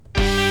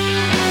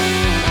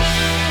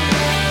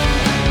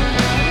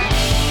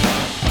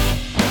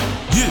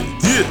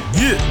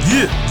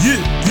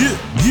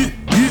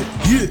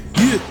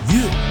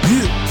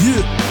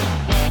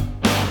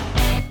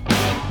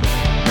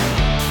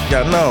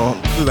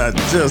I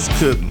just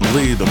couldn't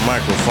leave the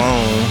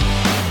microphone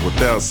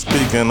without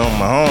speaking on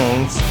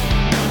Mahomes.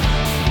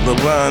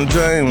 LeBron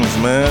James,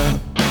 man.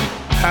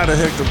 How the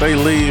heck did they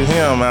leave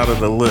him out of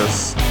the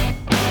list?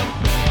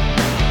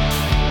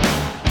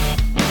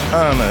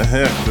 How in the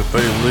heck did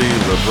they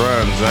leave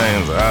LeBron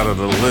James out of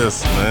the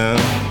list, man?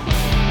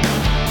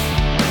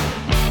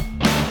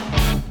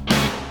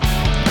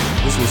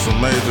 This was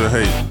some major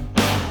hate.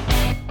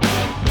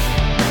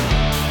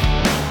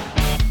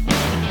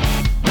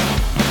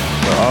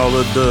 But all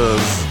it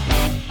does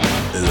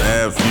is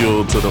add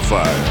fuel to the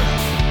fire.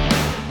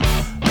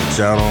 But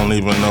y'all don't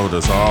even know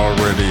that's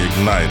already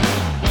ignited.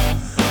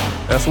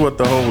 That's what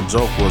the whole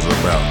joke was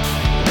about.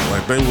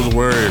 Like, they was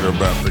worried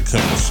about the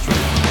chemistry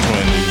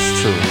between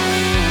these two.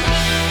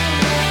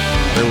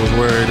 They was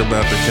worried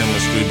about the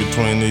chemistry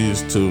between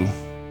these two.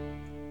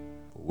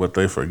 What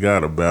they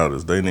forgot about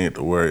is they need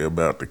to worry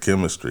about the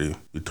chemistry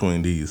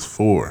between these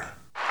four.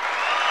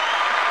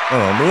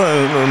 Oh, but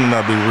let me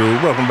not be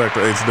rude. Welcome back to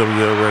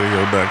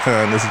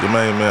HWLradio.com. This is your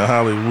main man,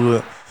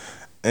 Hollywood.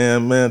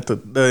 And man,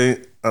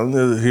 today I'm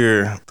just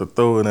here to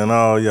throw it in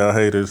all y'all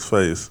haters'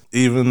 face.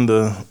 Even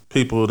the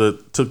people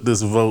that took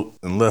this vote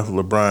and left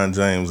LeBron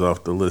James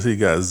off the list, he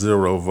got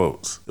 0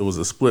 votes. It was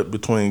a split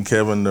between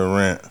Kevin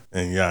Durant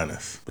and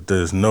Giannis, but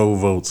there's no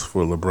votes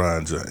for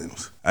LeBron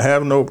James. I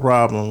have no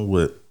problem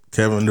with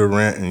Kevin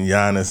Durant and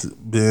Giannis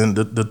being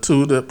the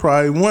two that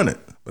probably won it.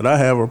 But I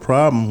have a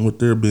problem with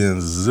there being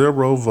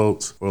 0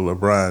 votes for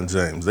LeBron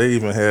James. They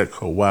even had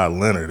Kawhi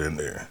Leonard in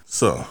there.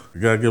 So, I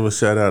gotta give a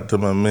shout out to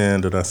my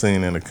man that I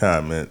seen in the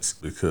comments,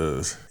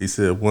 because he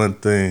said one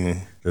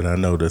thing that I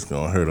know that's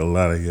gonna hurt a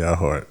lot of y'all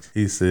hearts.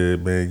 He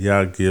said, man,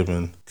 y'all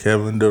giving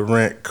Kevin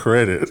Durant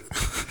credit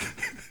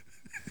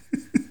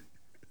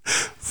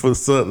for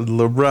something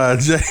LeBron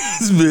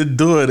James been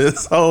doing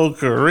his whole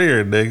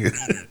career, nigga.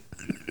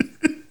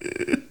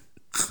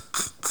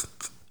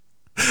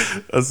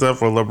 Except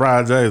for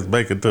LeBron James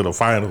making it to the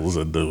finals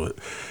and do it.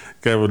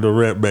 Kevin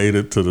Durant made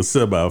it to the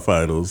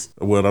semifinals.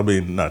 Well, I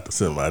mean, not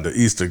the the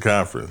Eastern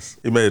Conference.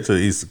 He made it to the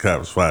Eastern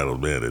Conference Finals,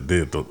 man,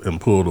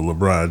 and pulled a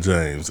LeBron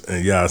James.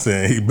 And y'all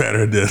saying he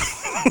better than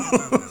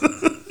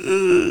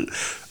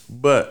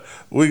But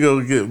we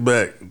gonna get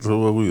back to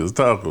what we was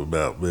talking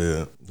about,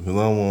 man. Because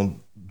I want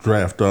to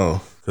draft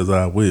off, because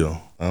I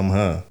will. I'm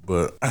high.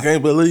 But I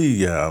can't believe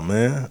y'all,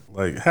 man.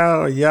 Like,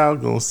 how are y'all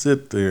gonna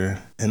sit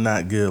there and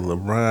not give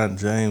LeBron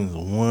James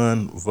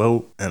 1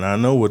 vote? And I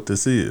know what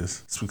this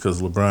is. It's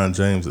because LeBron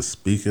James is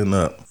speaking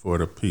up for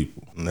the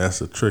people. And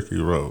that's a tricky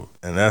road.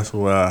 And that's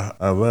why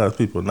I advise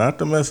people not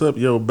to mess up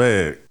your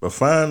bag, but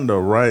find the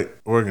right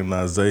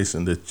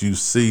organization that you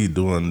see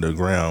doing the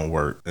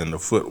groundwork and the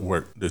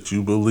footwork that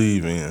you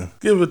believe in.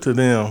 Give it to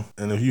them.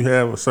 And if you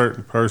have a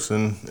certain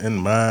person in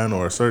mind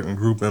or a certain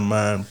group in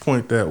mind,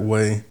 point that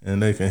way,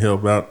 and they can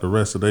help out the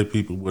rest of their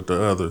people with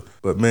the other.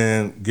 But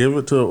man, give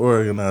it to an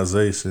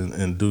organization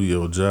and do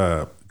your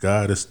job.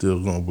 God is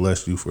still going to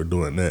bless you for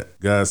doing that.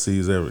 God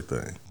sees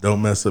everything.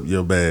 Don't mess up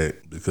your bag,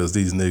 because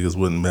these niggas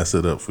wouldn't mess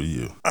it up for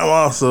you. I'm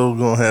also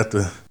going to have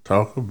to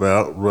talk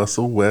about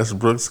Russell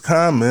Westbrook's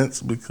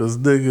comments, because,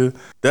 nigga,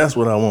 that's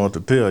what I want to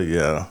tell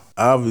y'all.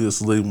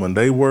 Obviously, when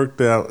they worked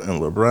out and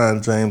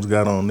LeBron James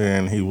got on there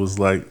and he was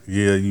like,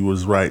 yeah, you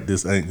was right,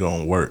 this ain't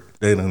gonna work.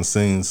 They done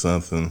seen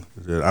something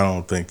that I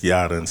don't think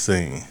y'all done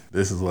seen.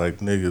 This is like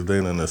niggas,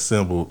 they done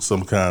assembled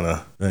some kind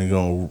of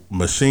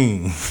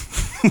machine.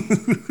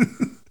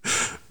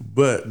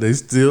 But they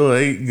still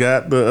ain't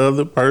got the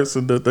other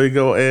person that they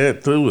gonna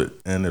add to it.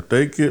 And if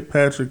they get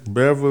Patrick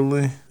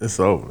Beverley, it's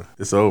over.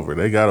 It's over.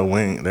 They got a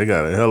wing. They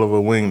got a hell of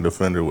a wing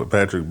defender with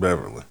Patrick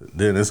Beverley.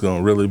 Then it's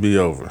gonna really be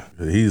over.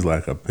 He's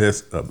like a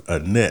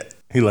net.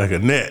 He like a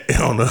net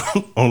on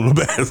the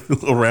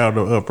basket around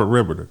the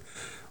perimeter.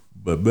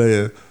 But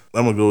man,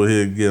 I'm going to go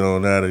ahead and get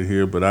on out of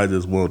here, but I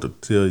just want to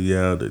tell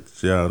y'all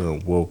that y'all done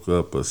woke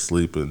up a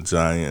sleeping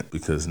giant,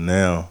 because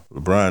now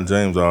LeBron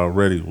James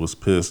already was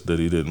pissed that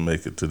he didn't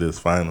make it to this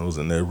finals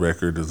and their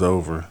record is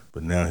over,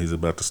 but now he's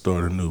about to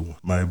start a new one.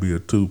 Might be a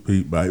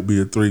 2-peat, might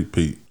be a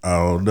 3-peat. I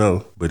don't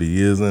know, but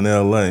he is in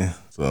LA,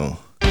 so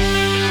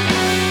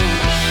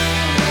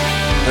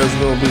that's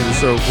going to be the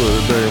show for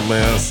today,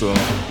 man, so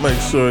make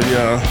sure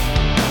y'all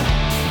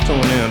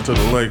tune in to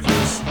the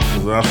Lakers,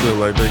 because I feel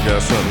like they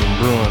got something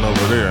brewing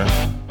over there.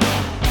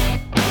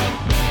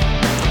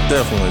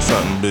 Definitely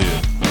something big.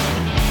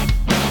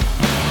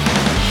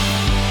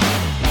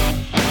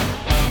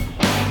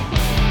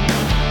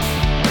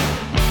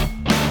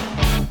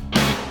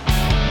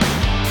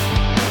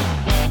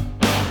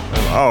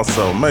 And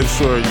also, make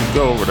sure you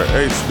go over to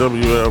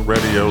HWLradio.com.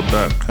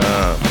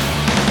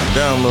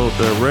 Download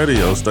that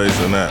radio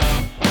station app.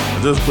 I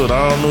just put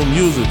all new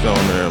music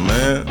on there,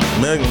 man.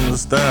 Megan Thee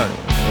Stallion.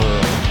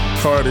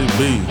 Cardi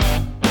B,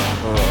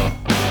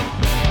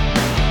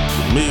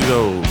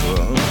 Migos,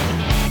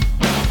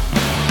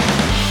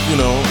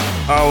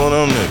 all of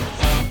them niggas.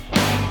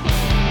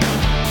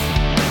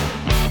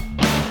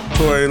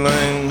 Tory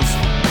Lanez.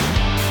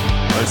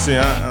 Like, see,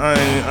 I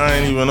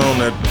ain't even on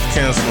that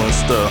canceling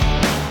stuff.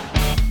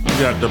 You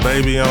got the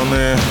baby on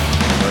there.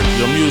 Like,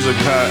 your music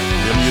hot,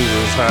 your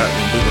music's hot,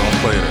 and we gonna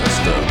play that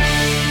stuff.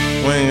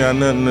 We ain't got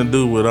nothing to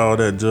do with all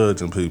that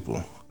judging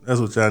people. That's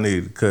what y'all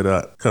need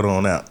to cut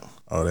on out,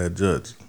 all that judging.